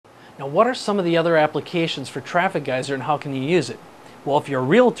Now, what are some of the other applications for Traffic Geyser and how can you use it? Well, if you're a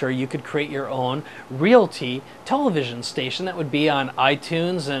realtor, you could create your own realty television station that would be on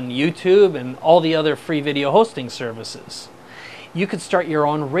iTunes and YouTube and all the other free video hosting services. You could start your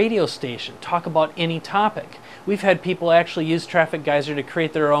own radio station, talk about any topic. We've had people actually use Traffic Geyser to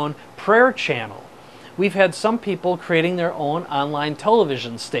create their own prayer channel. We've had some people creating their own online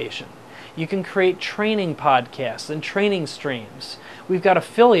television station. You can create training podcasts and training streams. We've got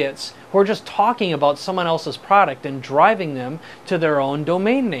affiliates who are just talking about someone else's product and driving them to their own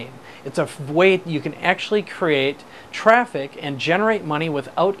domain name. It's a way you can actually create traffic and generate money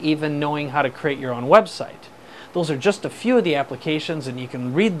without even knowing how to create your own website. Those are just a few of the applications, and you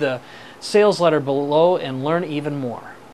can read the sales letter below and learn even more.